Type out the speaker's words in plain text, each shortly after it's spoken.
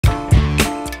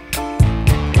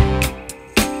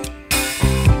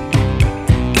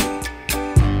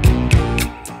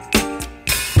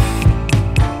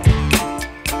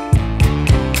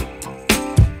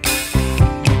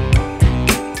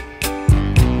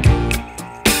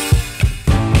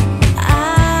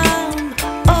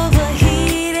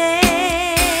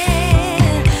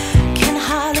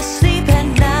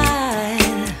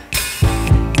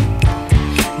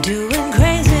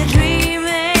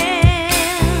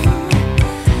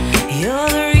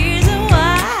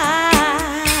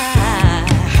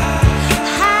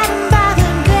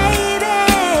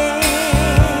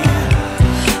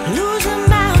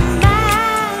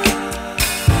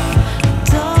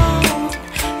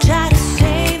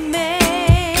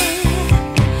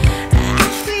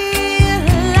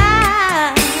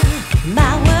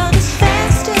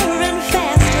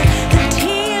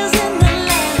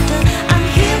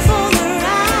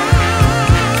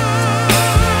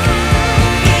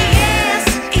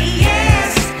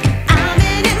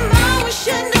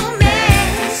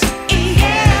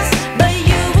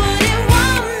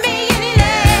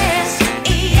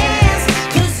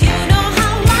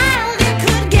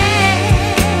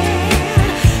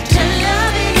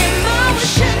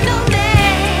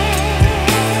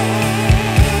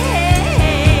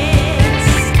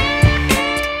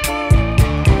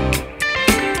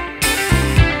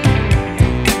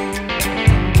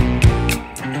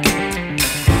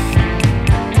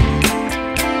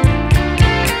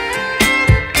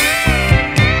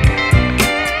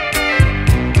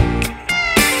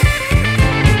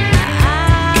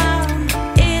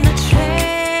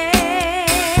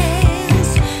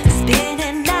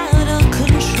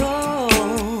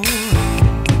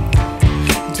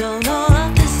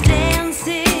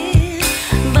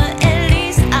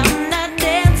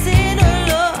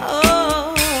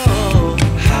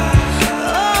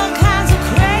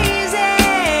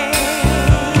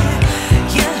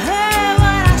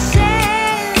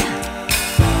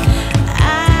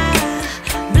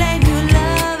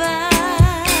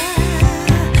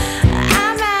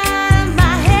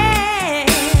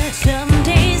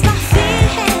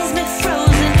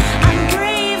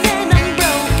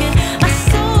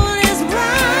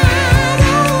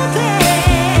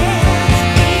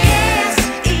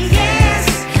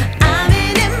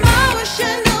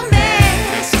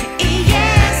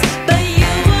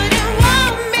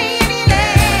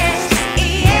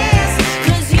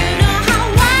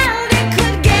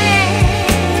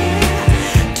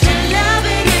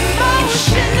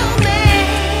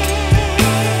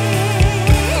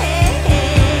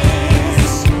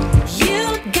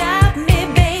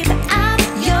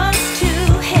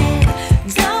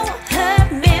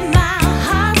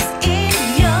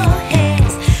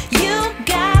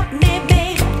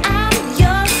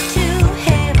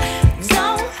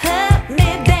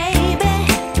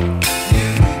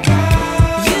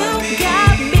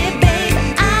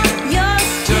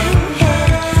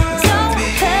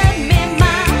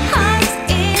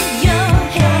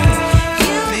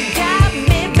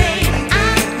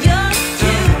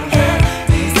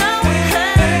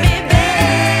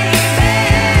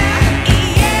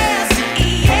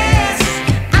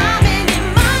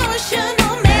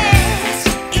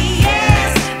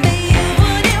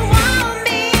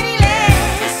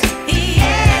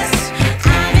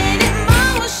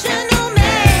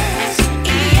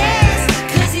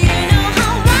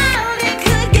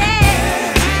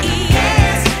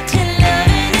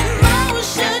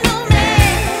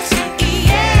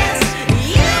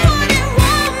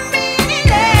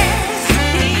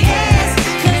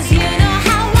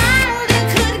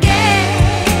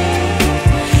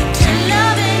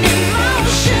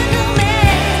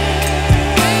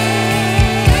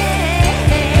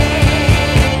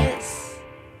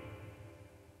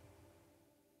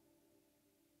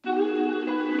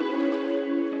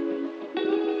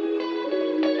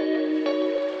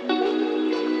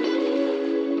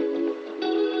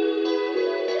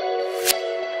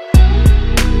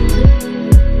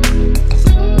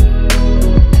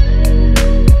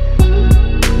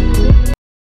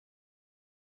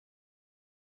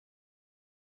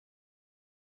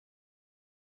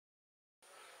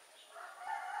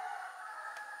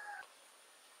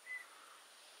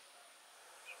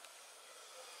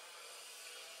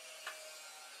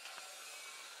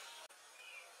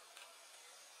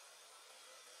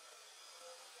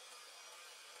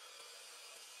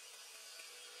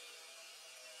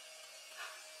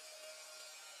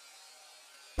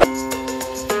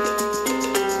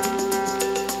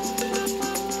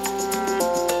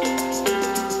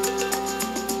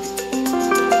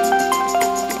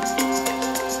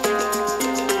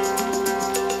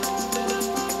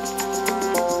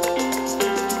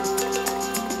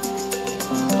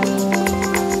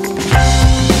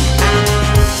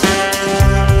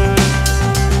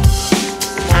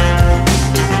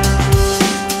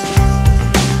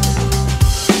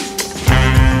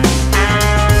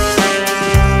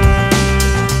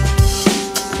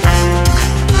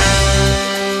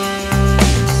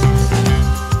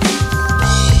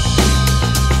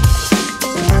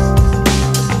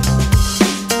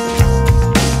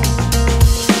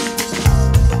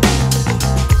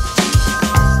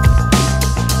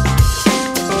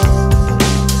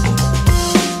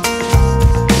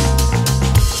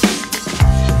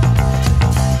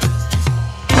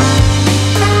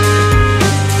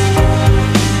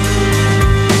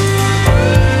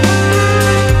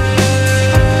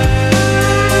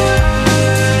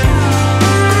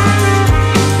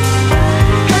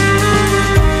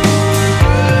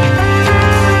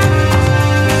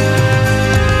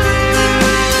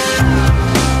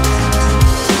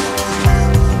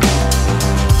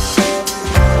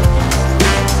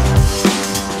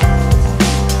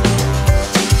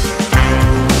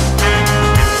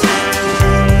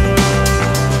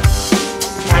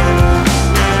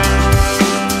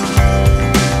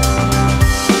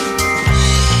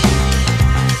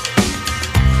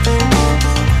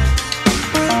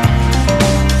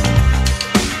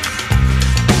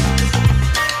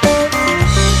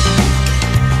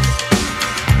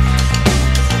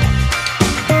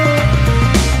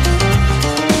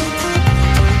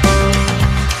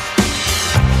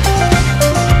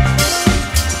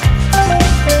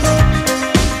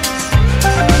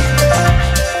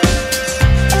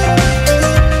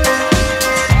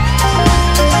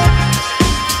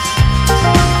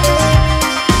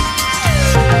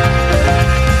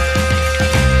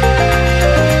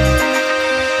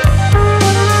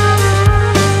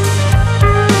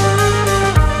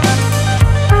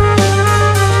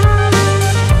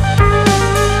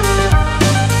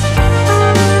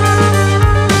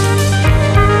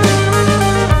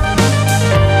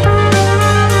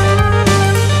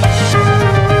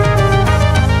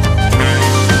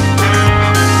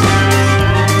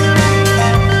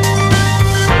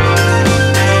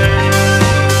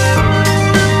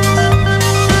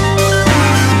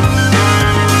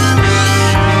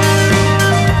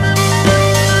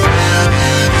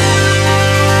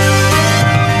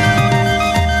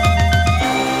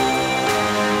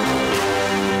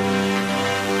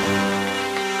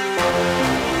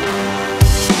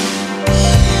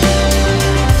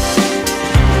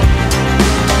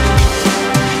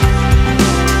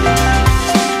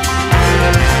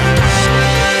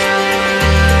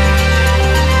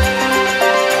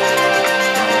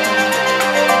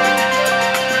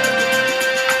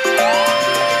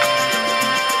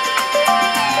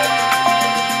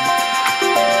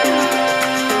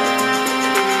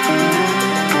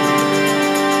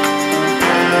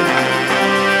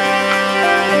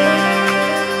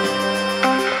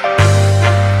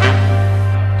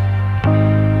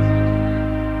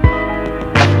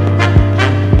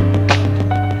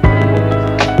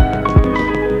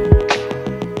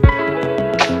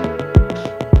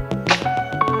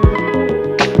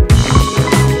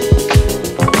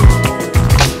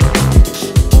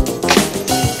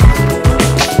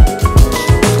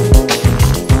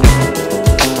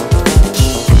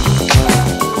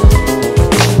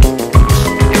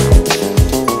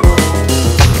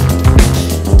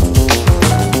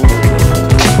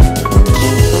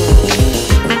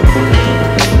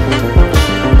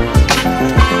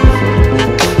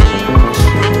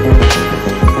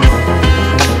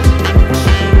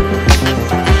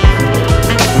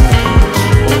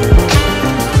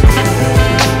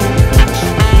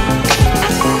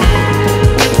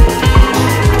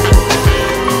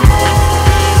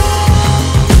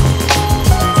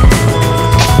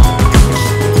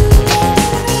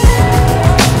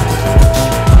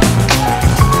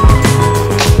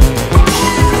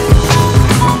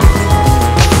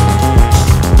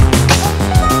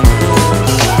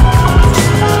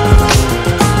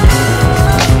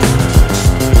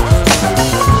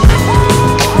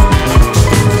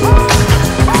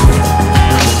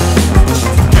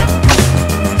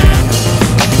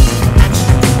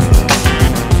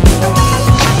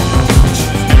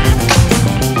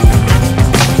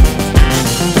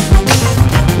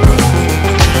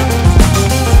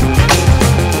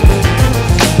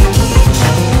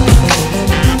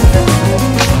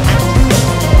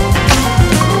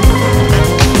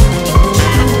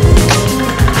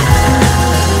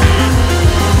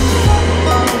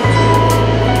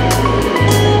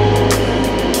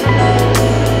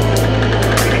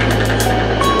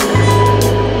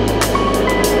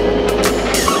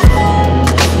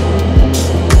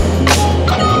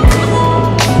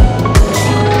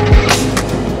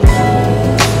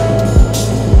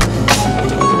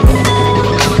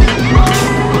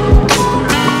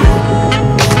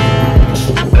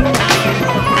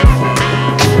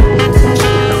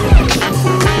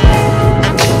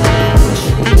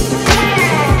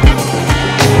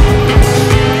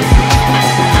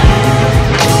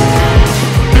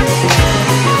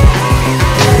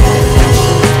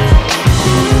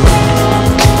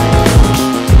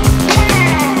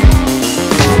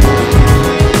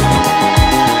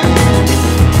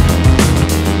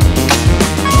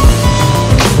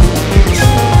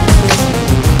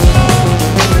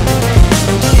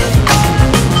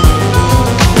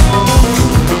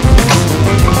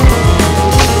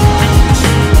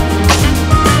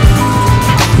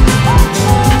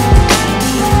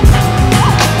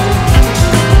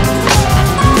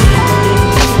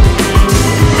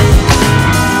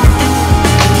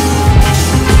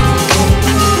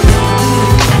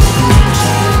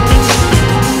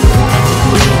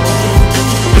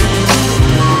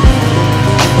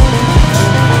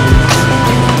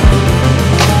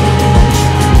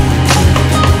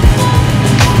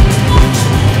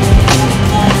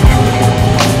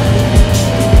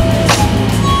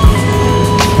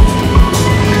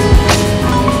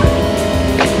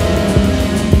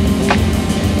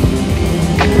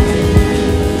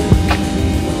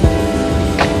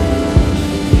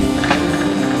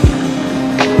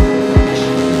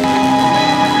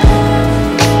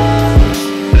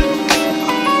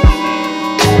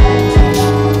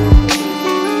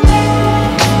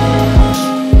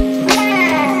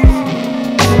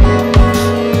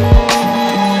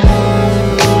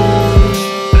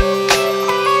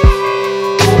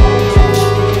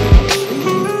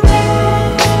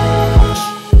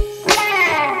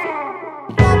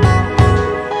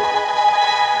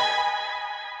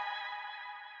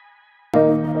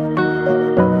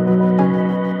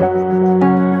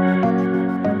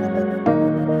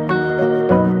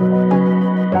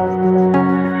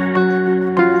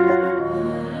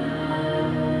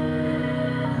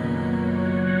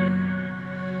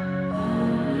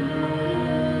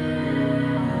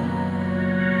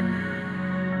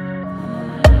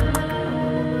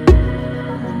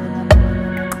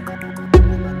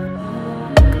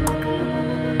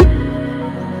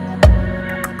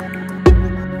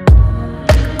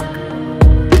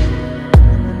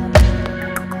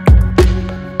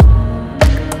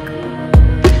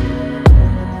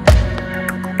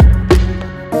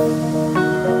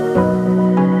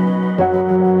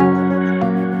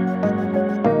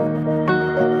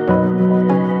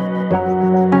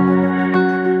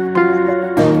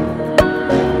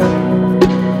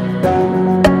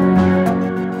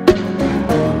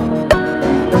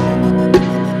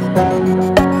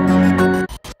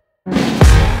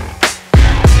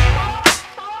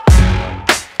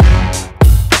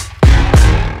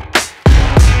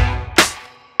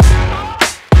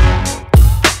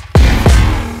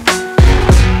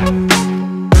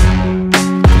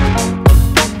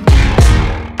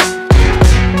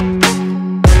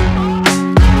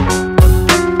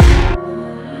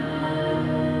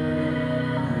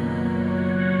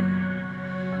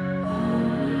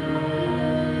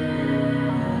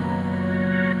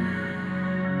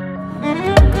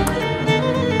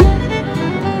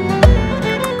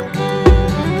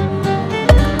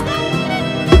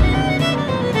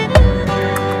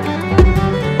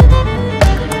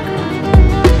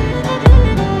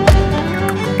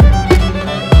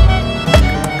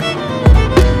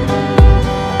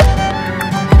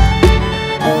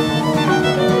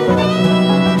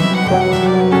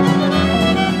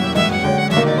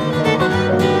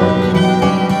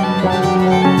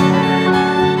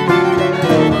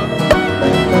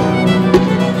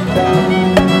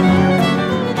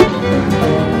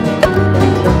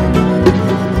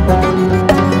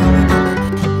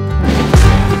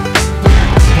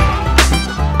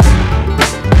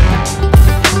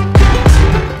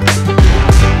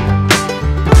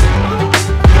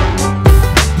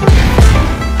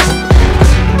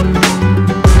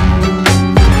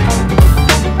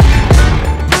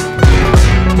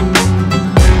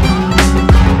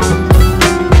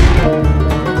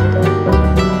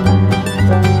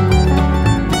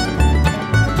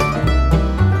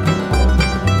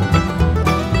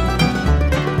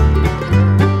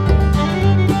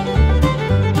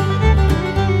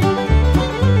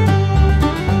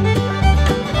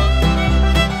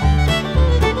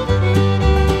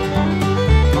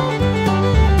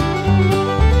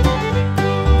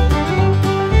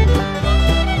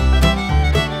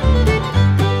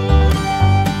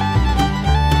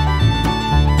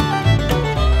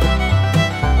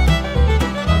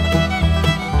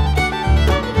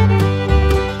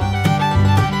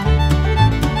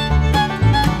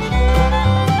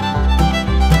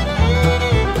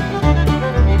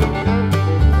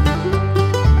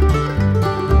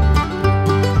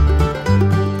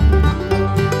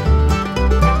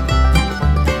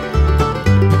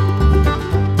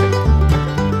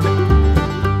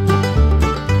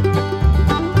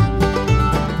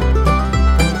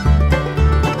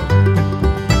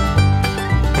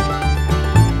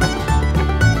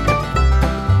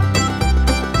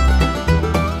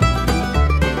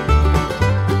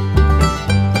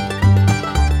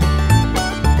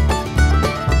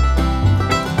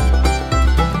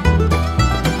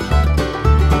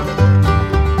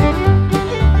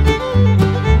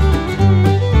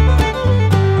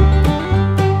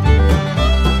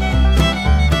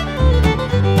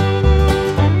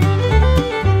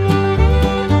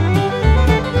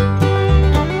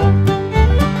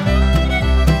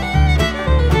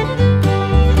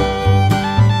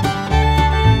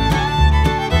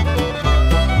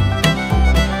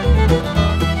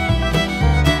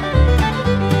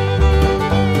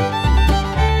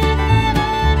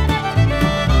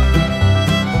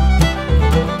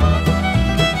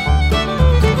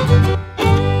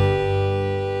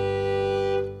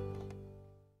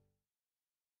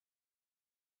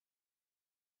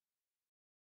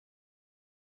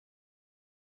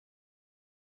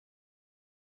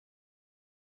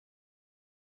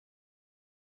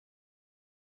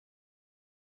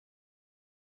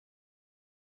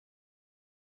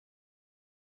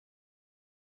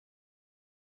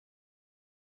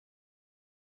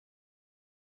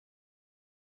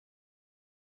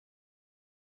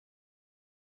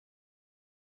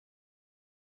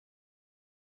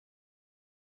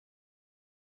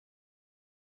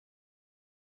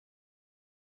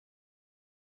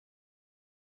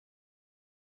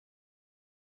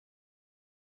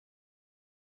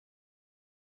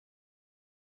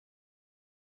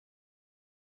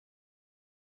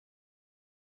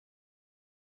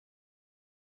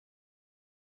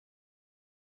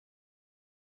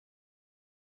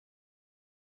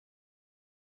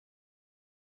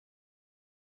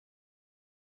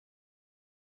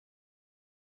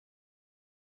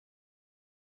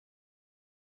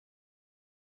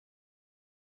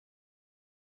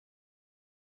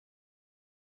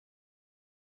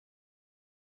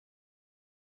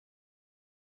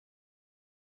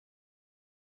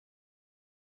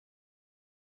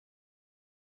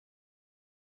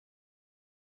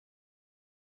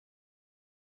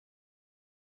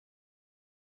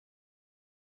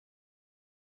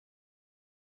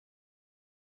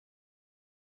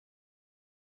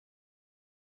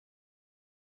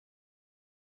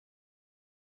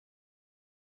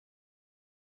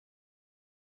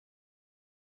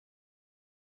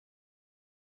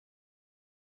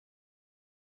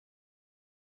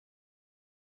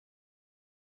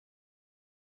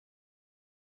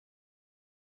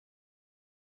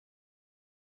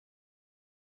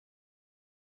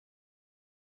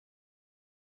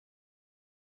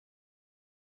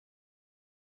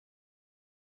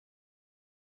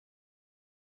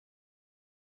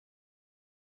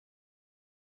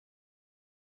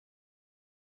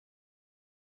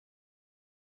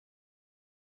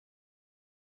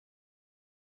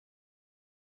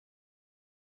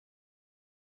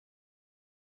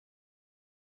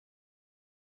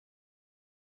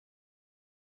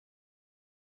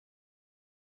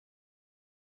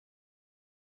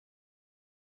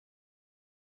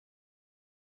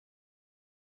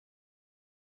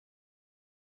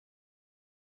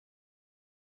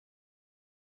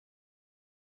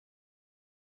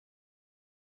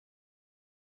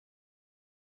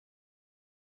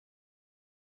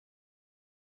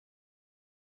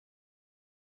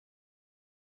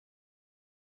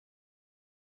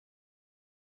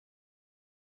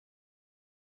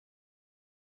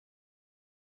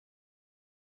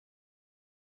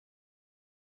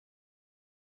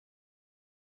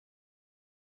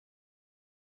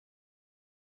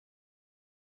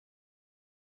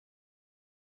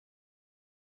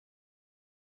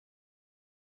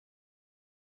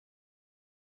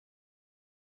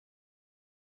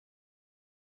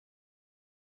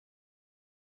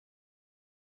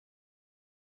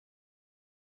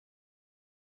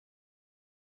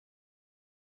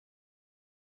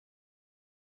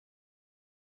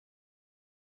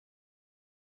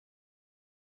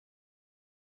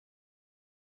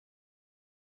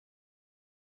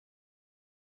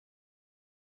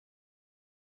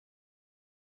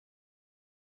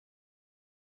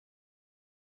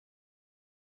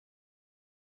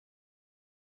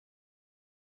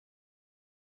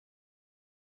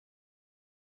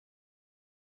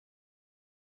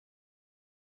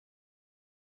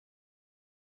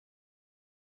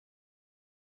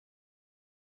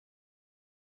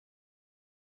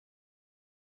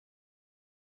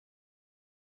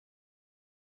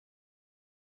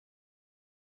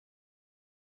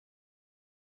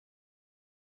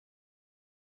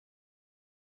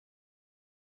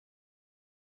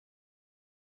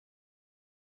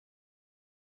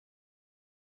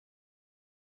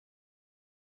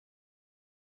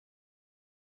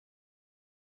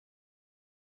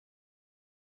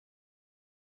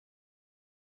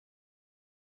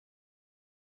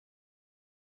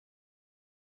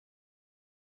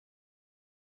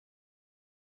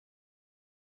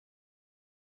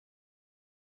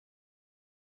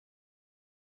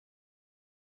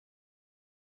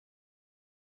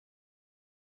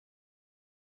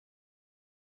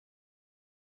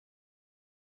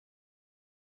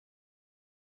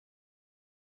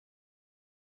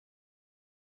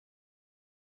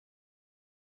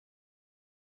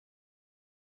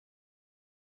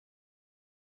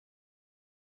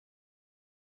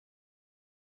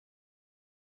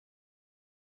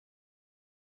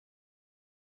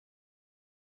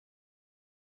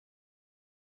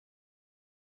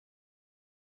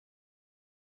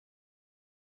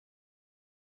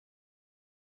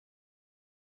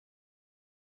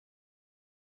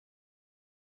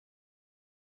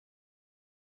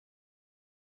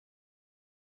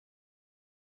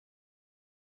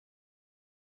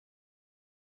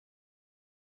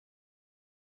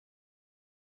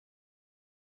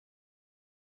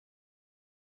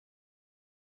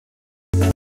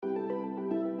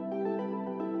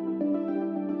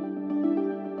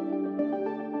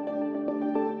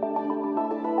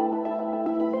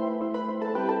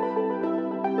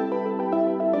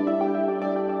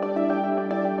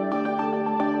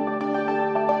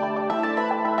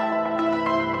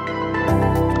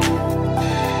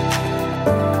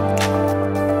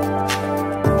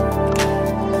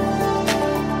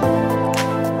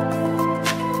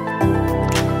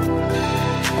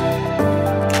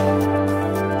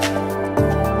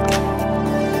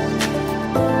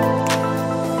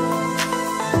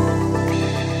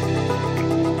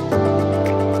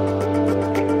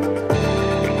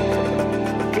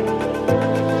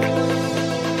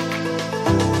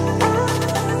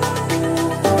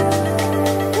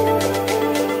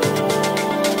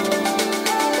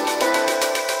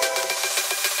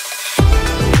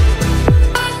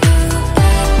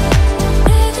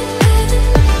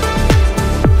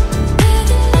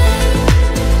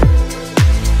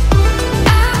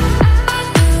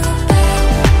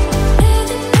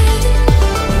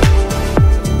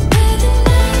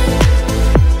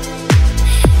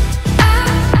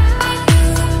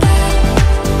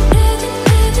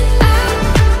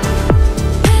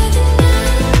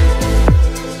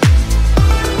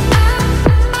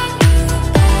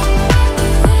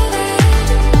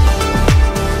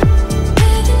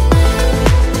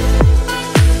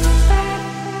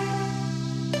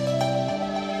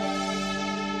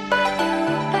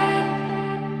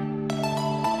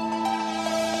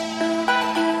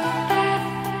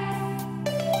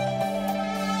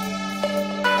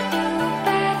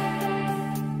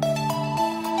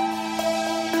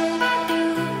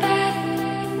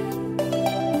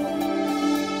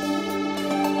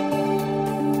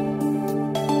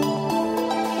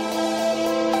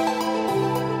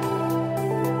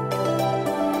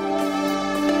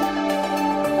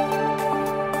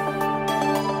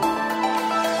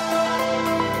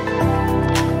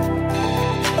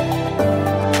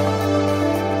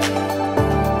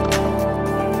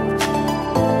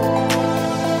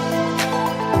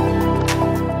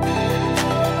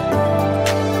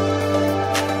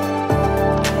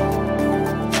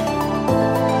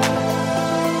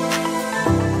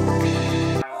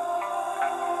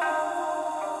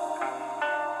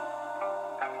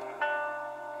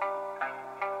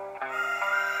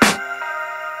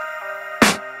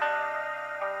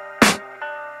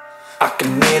I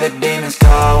can hear the demons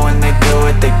call when they do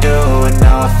what they do. And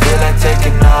now I feel like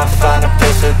taking off, find a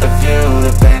place with a view.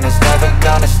 The pain is never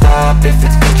gonna stop if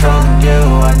it's controlling you.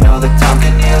 I know that time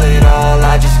can heal it all,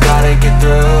 I just gotta get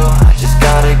through. I just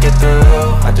gotta get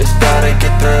through, I just gotta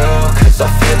get through. Cause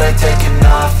I feel like taking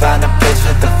off, find a place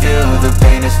with a view. The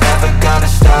pain is never gonna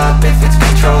stop if it's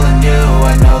controlling you.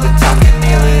 I know that time can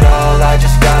heal it all, I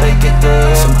just gotta get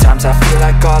through. Sometimes I feel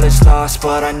like all is lost,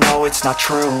 but I know it's not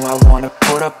true. I wanna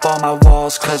put up all my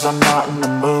walls cause I'm not in the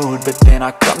mood, but then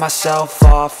I cut myself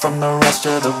off from the rest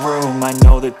of the room. I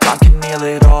know that time can heal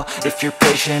it all if you're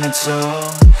patient and soon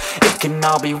it can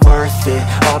all be worth it,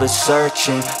 all the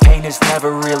searching. Pain is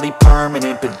never really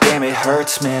permanent, but damn it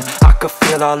hurts, man. I could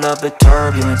feel all of the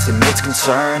turbulence and it's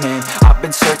concerning. I've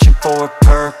been searching for a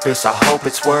purpose, I hope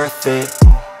it's worth it.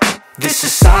 This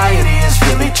society is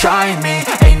really trying me.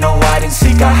 Ain't no hide and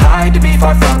seek, I hide to be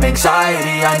far from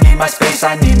anxiety. I need my space,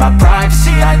 I need my privacy.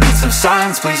 I need some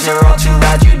silence, please, you're all too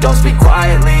loud. You don't speak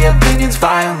quietly, opinions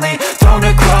violently thrown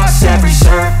across every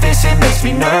surface. It makes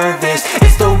me nervous,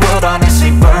 it's the world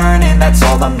honestly burning. That's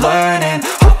all I'm learning,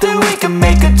 hope that we can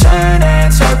make a turn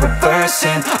and start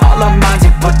reversing. All our minds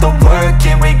and put the work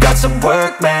in, we got some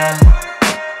work, man.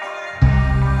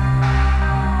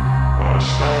 I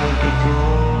started to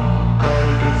do.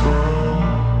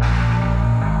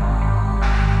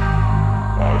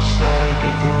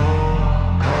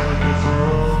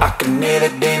 I can hear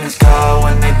the demons call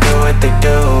when they do what they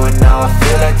do. And now I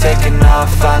feel like taking off,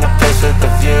 find a place with a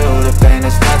view. The pain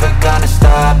is never gonna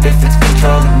stop if it's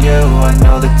controlling you. I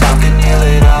know that time can heal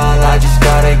it all, I just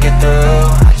gotta get through.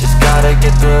 I just gotta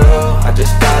get through, I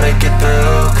just gotta get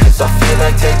through. Cause I feel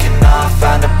like taking off,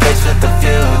 find a place with a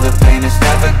view. The pain is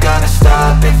never gonna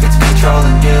stop if it's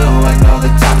controlling you. I know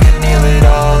that time can heal it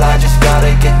all, I just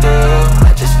gotta get through.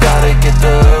 I just gotta get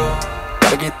through.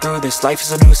 Gotta get through this, life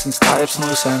is a nuisance, tie up some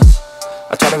loose ends.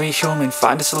 I try to be human,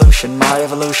 find a solution, my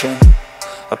evolution.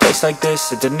 A place like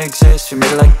this, it didn't exist, we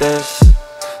made it like this.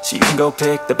 So you can go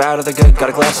pick the bad or the good, got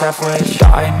a glass halfway.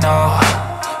 I know,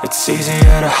 it's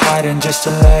easier to hide than just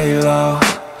to lay low.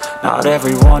 Not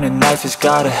everyone in life has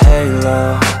got a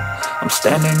halo. I'm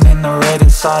standing in the red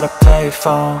inside a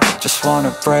payphone, just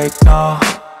wanna break, no.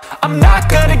 I'm not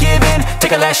gonna give in,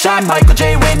 take a last shot, Michael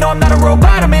J. Win. No, I'm not a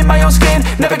robot, I'm in my own skin.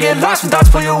 Never get lost when thoughts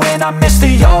pull you in. I miss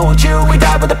the old you, we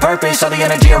died with a purpose. All the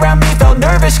energy around me felt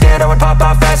nervous, scared I would pop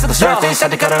off fast to the surface.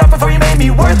 Had to cut it off before you made me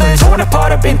worthless. Torn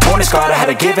apart, I've been torn and scarred. I had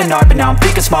a given art, but now I'm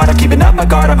thinking smart. I'm keeping up my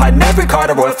guard, I'm hiding every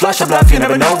card. A royal flush of left, you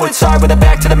never know what's hard. With a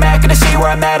back to the mat, gonna see where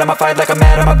I'm at. I'ma fight like I'm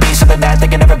mad, I'ma be something that they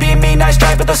can never be me. Nice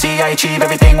try, but they'll see I achieve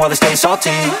everything while they stay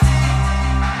salty.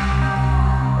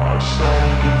 I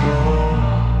started to go.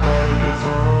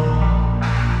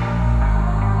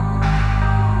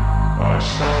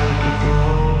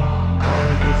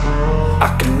 I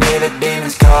can hear the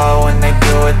demons call when they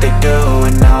do what they do.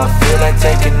 And now I feel like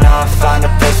taking off, find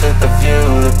a place with a view.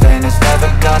 The pain is never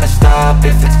gonna stop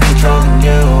if it's controlling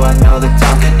you. I know that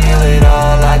time can heal it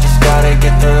all, I just gotta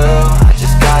get through. I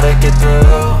just gotta get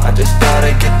through, I just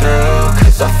gotta get through.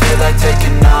 Cause I feel like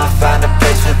taking off, find a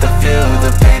place with a view.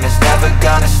 The pain is never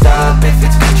gonna stop if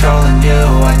it's controlling you.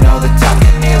 I know